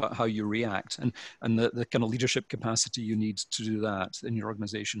spoken about how you react and the kind of leadership capacity you need to do that in your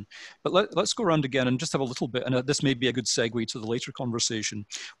organization. But let's go around again and just have a little bit, and this may be a good segue to the later conversation.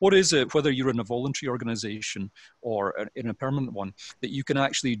 What is it, whether you're in a voluntary organization or in a permanent one, that you can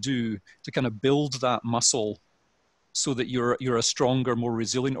actually do to kind of build that muscle so that you're a stronger, more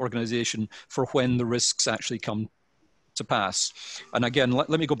resilient organization for when the risks actually come to pass? And again, let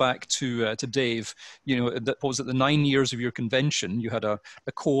me go back to Dave. That was at the 9 years of your convention, you had a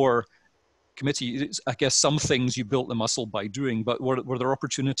core committee. I guess some things you built the muscle by doing, but were there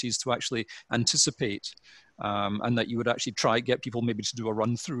opportunities to actually anticipate and that you would actually get people maybe to do a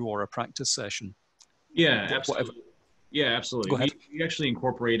run through or a practice session? Yeah, absolutely. Whatever. Yeah, absolutely. Go ahead. We actually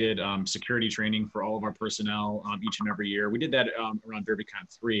incorporated security training for all of our personnel each and every year. We did that around DerbyCon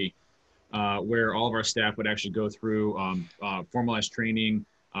 3. Where all of our staff would actually go through formalized training,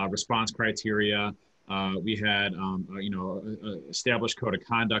 response criteria. We had, established code of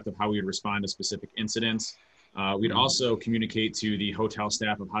conduct of how we would respond to specific incidents. We'd also communicate to the hotel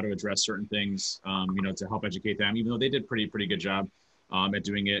staff of how to address certain things, to help educate them, even though they did pretty good job at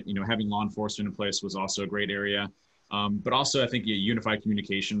doing it. Having law enforcement in place was also a great area. But also, I think a unified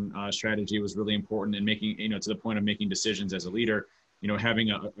communication strategy was really important in making, to the point of making decisions as a leader. Having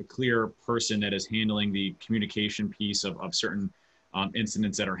a clear person that is handling the communication piece of certain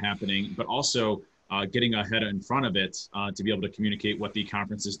incidents that are happening, but also getting ahead in front of it to be able to communicate what the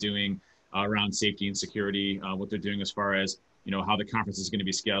conference is doing around safety and security, what they're doing as far as, how the conference is going to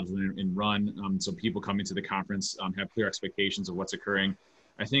be scheduled and run. So people coming to the conference have clear expectations of what's occurring.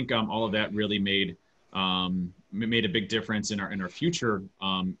 I think all of that really made a big difference in our future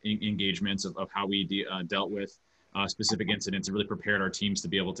engagements of how we dealt with specific incidents, and really prepared our teams to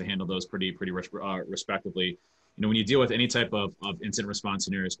be able to handle those pretty respectively. When you deal with any type of incident response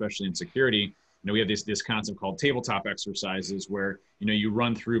scenario, especially in security, we have this concept called tabletop exercises where, you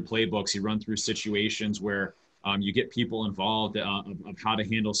run through playbooks, you run through situations where you get people involved of how to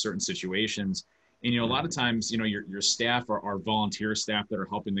handle certain situations. And, a lot of times, your staff are volunteer staff that are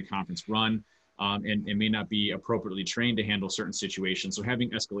helping the conference run. And may not be appropriately trained to handle certain situations. So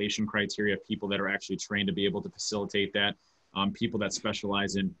having escalation criteria, people that are actually trained to be able to facilitate that, people that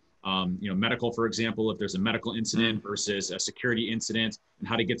specialize in, medical, for example, if there's a medical incident versus a security incident, and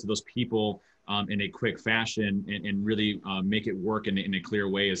how to get to those people in a quick fashion and really make it work in a clear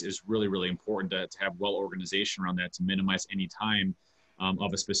way is really, really important to have well organization around that to minimize any time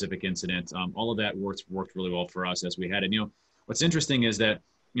of a specific incident. All of that worked really well for us as we had it. What's interesting is that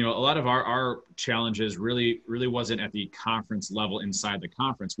a lot of our challenges really wasn't at the conference level inside the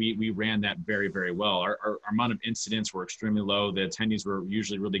conference. We ran that very, very well. Our amount of incidents were extremely low. The attendees were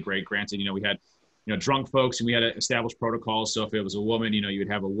usually really great. Granted, we had, drunk folks, and we had established protocols. So if it was a woman, you'd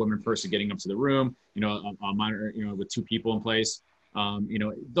have a woman person getting up to the room, a monitor, with 2 people in place. You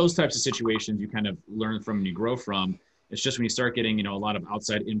know, those types of situations you kind of learn from and you grow from. It's just when you start getting, you know, a lot of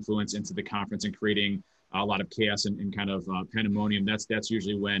outside influence into the conference and creating a lot of chaos and kind of pandemonium, that's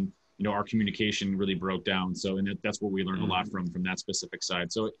usually when, you know, our communication really broke down. So, and that's what we learned a lot from that specific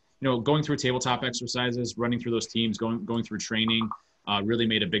side. So, you know, going through tabletop exercises, running through those teams, going through training, really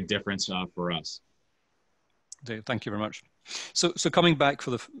made a big difference for us. Dave, thank you very much. So coming back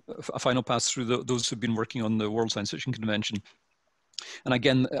for a final pass through those who've been working on the World Science Fiction Convention, and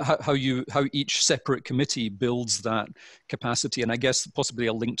again, how each separate committee builds that capacity, and I guess possibly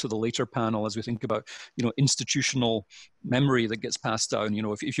a link to the later panel as we think about, you know, institutional memory that gets passed down. You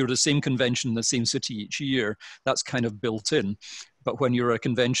know, if you're the same convention in the same city each year, that's kind of built in. But when you're a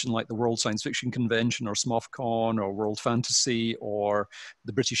convention like the World Science Fiction Convention or SMOFCon or World Fantasy or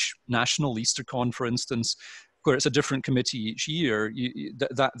the British National EasterCon, for instance, where it's a different committee each year,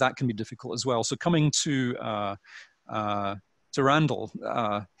 that can be difficult as well. So coming to Randall,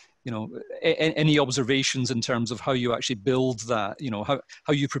 you know, any observations in terms of how you actually build that, you know,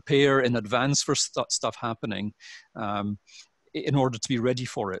 how you prepare in advance for stuff happening in order to be ready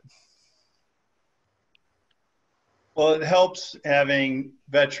for it? Well, it helps having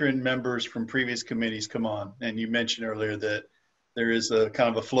veteran members from previous committees come on. And you mentioned earlier that there is a kind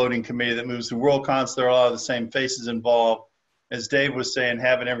of a floating committee that moves through Worldcon, so there are a lot of the same faces involved. As Dave was saying,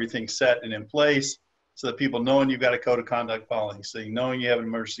 having everything set and in place so that people knowing you've got a code of conduct policy, knowing you have an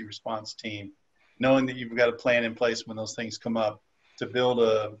emergency response team, knowing that you've got a plan in place when those things come up, to build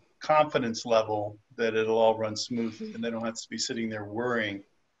a confidence level that it'll all run smoothly and they don't have to be sitting there worrying.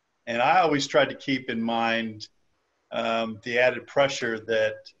 And I always tried to keep in mind the added pressure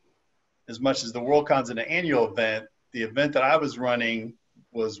that as much as the Worldcon's an annual event, the event that I was running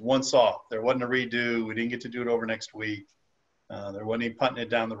was once off. There wasn't a redo. We didn't get to do it over next week. There wasn't any punting it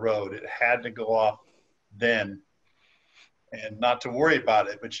down the road. It had to go off then. And not to worry about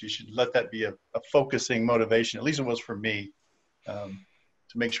it, but you should let that be a focusing motivation. At least it was for me, to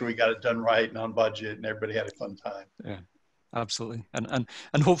make sure we got it done right and on budget and everybody had a fun time. Yeah. Absolutely, and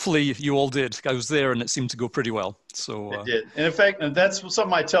hopefully you all did. I was there, and it seemed to go pretty well. So it did, and in fact, and that's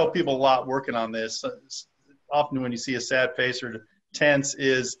something I tell people a lot working on this. Often, when you see a sad face or tense,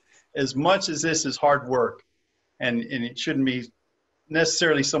 is as much as this is hard work, and it shouldn't be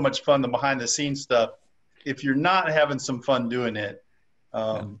necessarily so much fun the behind the scenes stuff. If you're not having some fun doing it,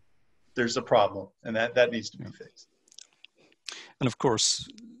 there's a problem, and that needs to be fixed. And of course,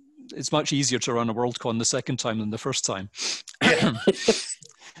 it's much easier to run a Worldcon the second time than the first time. Yeah.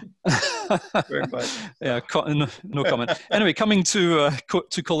 Very much. Yeah, no comment. Anyway, coming to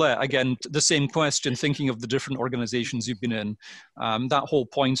Colette, again, the same question, thinking of the different organizations you've been in, that whole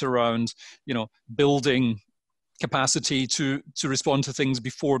point around, you know, building capacity to respond to things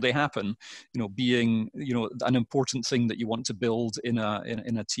before they happen, you know, being, you know, an important thing that you want to build in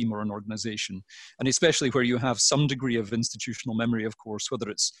a team or an organization, and especially where you have some degree of institutional memory, of course, whether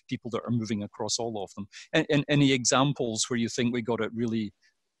it's people that are moving across all of them. And any examples where you think we got it really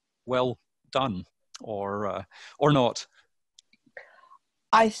well done, or not?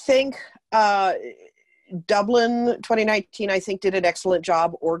 I think Dublin 2019, I think, did an excellent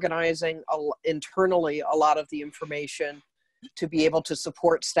job organizing internally a lot of the information to be able to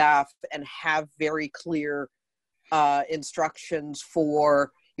support staff and have very clear instructions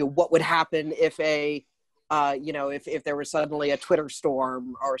for, you know, what would happen if if there was suddenly a Twitter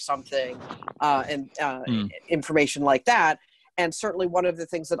storm or something, information like that. And certainly one of the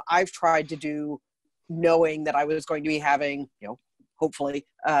things that I've tried to do, knowing that I was going to be having, you know, hopefully,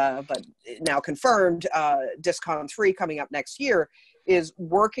 but now confirmed, DisCon 3 coming up next year, is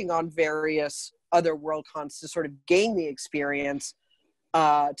working on various other Worldcons to sort of gain the experience,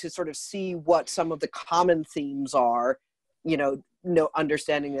 to sort of see what some of the common themes are, you know,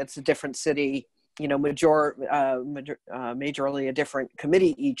 understanding that it's a different city, you know, majorly a different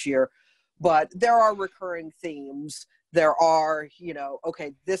committee each year, but there are recurring themes. There are, you know,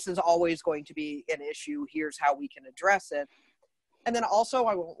 okay, this is always going to be an issue. Here's how we can address it. And then also,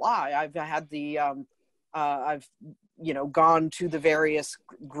 I won't lie, I've had I've, you know, gone to the various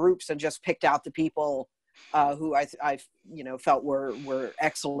groups and just picked out the people who I you know, felt were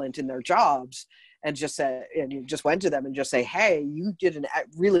excellent in their jobs, and just said, and you just went to them and just say, hey, you did a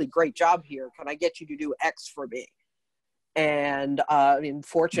really great job here. Can I get you to do X for me? And I mean,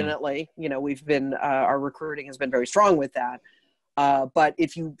 fortunately, you know, we've been, our recruiting has been very strong with that. But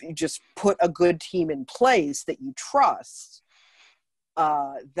if you just put a good team in place that you trust,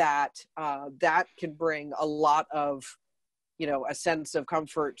 that can bring a lot of, you know, a sense of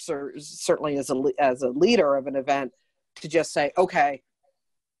comfort, certainly as a leader of an event, to just say, okay,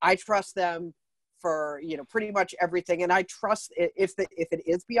 I trust them. for, you know, pretty much everything. And I trust if it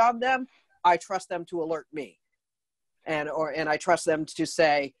is beyond them, I trust them to alert me. And I trust them to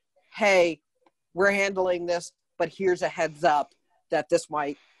say, hey, we're handling this, but here's a heads up that this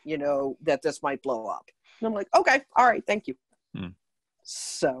might, you know, that this might blow up. And I'm like, okay, all right, thank you.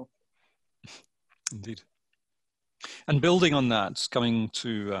 So. Indeed. And building on that, coming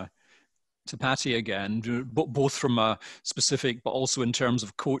to Patty again, both from a specific, but also in terms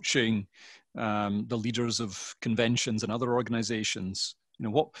of coaching the leaders of conventions and other organizations. You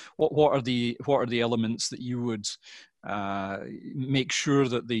know, what are the elements that you would make sure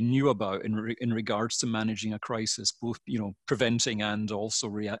that they knew about in regards to managing a crisis, both, you know, preventing and also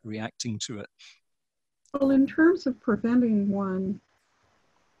reacting to it? Well, in terms of preventing one,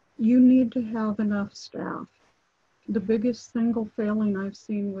 you need to have enough staff. The biggest single failing I've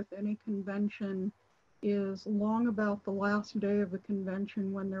seen with any convention is long about the last day of the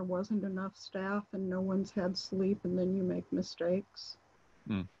convention when there wasn't enough staff and no one's had sleep, and then you make mistakes.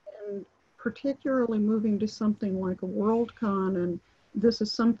 And particularly moving to something like a Worldcon, and this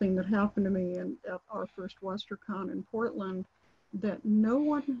is something that happened to me at our first WesterCon in Portland, that no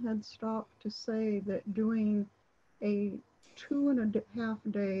one had stopped to say that doing a 2.5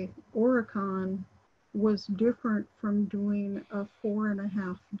 day Oricon was different from doing a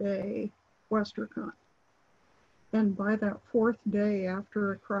 4.5 day WesterCon. And by that 4th day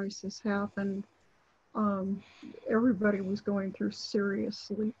after a crisis happened, everybody was going through serious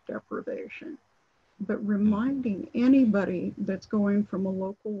sleep deprivation. But reminding anybody that's going from a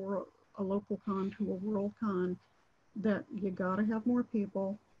local con to a Worldcon that you gotta have more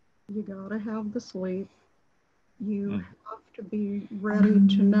people, you gotta have the sleep, you have to be ready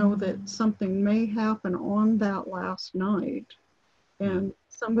to know that something may happen on that last night, and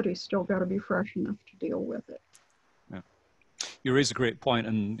somebody's still got to be fresh enough to deal with it. Yeah. You raise a great point,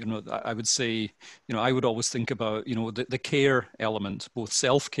 and you know, I would say, you know, I would always think about, you know, the care element, both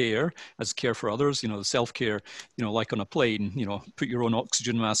self-care as care for others. You know, the self-care, you know, like on a plane, you know, put your own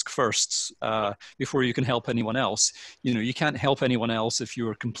oxygen mask first before you can help anyone else. You know, you can't help anyone else if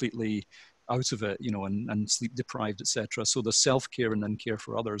you're completely out of it, you know, and sleep deprived, etc. So the self-care and then care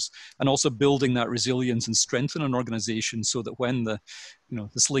for others, and also building that resilience and strength in an organization so that when the, you know,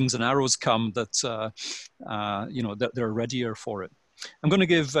 the slings and arrows come, that you know, that they're readier for it. I'm going to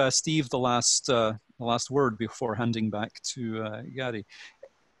give Steve the last word before handing back to Gadi.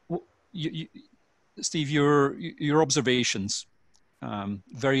 Steve, your observations.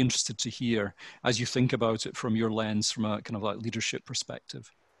 Very interested to hear as you think about it from your lens, from a kind of like leadership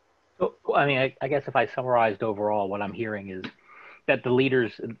perspective. So, I mean, I guess if I summarized overall, what I'm hearing is that the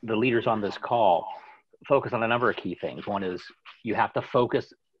leaders on this call focus on a number of key things. One is you have to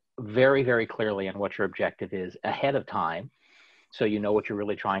focus very, very clearly on what your objective is ahead of time, so you know what you're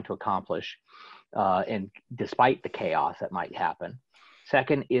really trying to accomplish, and despite the chaos that might happen.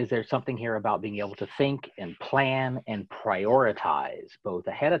 Second is there's something here about being able to think and plan and prioritize both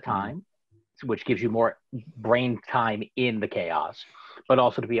ahead of time, which gives you more brain time in the chaos, but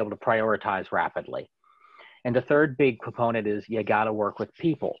also to be able to prioritize rapidly. And the third big component is you got to work with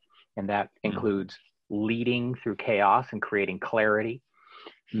people. And that includes leading through chaos and creating clarity,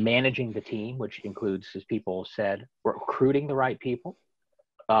 managing the team, which includes, as people said, recruiting the right people,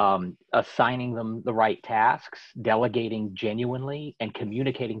 assigning them the right tasks, delegating genuinely, and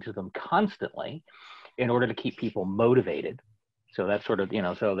communicating to them constantly in order to keep people motivated. So that's sort of, you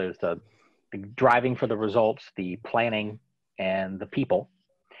know, so there's the driving for the results, the planning, and the people.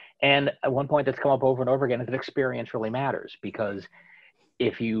 And at one point that's come up over and over again is that experience really matters, because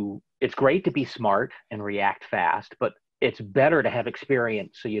it's great to be smart and react fast, but it's better to have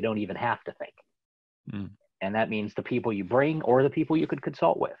experience so you don't even have to think. And that means the people you bring or the people you could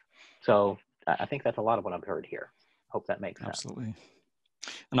consult with. So I think that's a lot of what I've heard here. Hope that makes sense. Absolutely.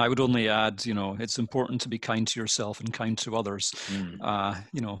 And I would only add, you know, it's important to be kind to yourself and kind to others.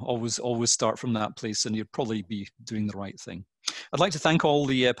 You know, always start from that place, and you'd probably be doing the right thing. I'd like to thank all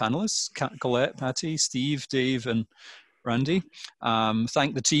the panelists, Colette, Patty, Steve, Dave, and Randy.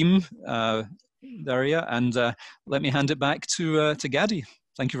 Thank the team, Daria, and let me hand it back to Gadi.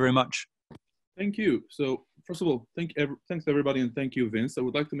 Thank you very much. Thank you. So first of all, thanks everybody, and thank you, Vince. I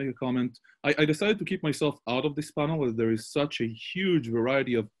would like to make a comment. I decided to keep myself out of this panel as there is such a huge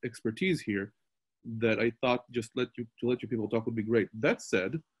variety of expertise here that I thought just let you people talk would be great. That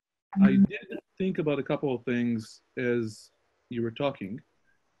said, I did think about a couple of things as you were talking,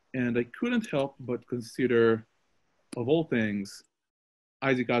 and I couldn't help but consider, of all things,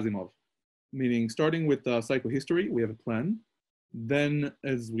 Isaac Asimov. Meaning, starting with psychohistory, we have a plan. Then,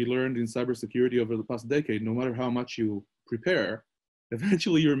 as we learned in cybersecurity over the past decade, no matter how much you prepare,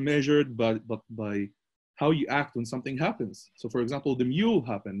 Eventually, you're measured by how you act when something happens. So for example, the mule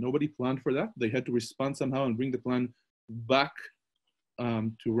happened. Nobody planned for that. They had to respond somehow and bring the plan back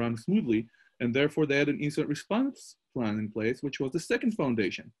to run smoothly. And therefore, they had an incident response plan in place, which was the second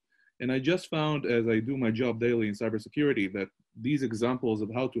foundation. And I just found, as I do my job daily in cybersecurity, that these examples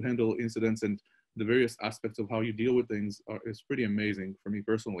of how to handle incidents and the various aspects of how you deal with things is pretty amazing for me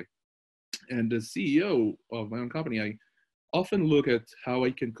personally. And as CEO of my own company, I often look at how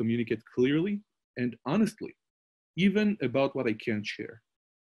I can communicate clearly and honestly, even about what I can't share.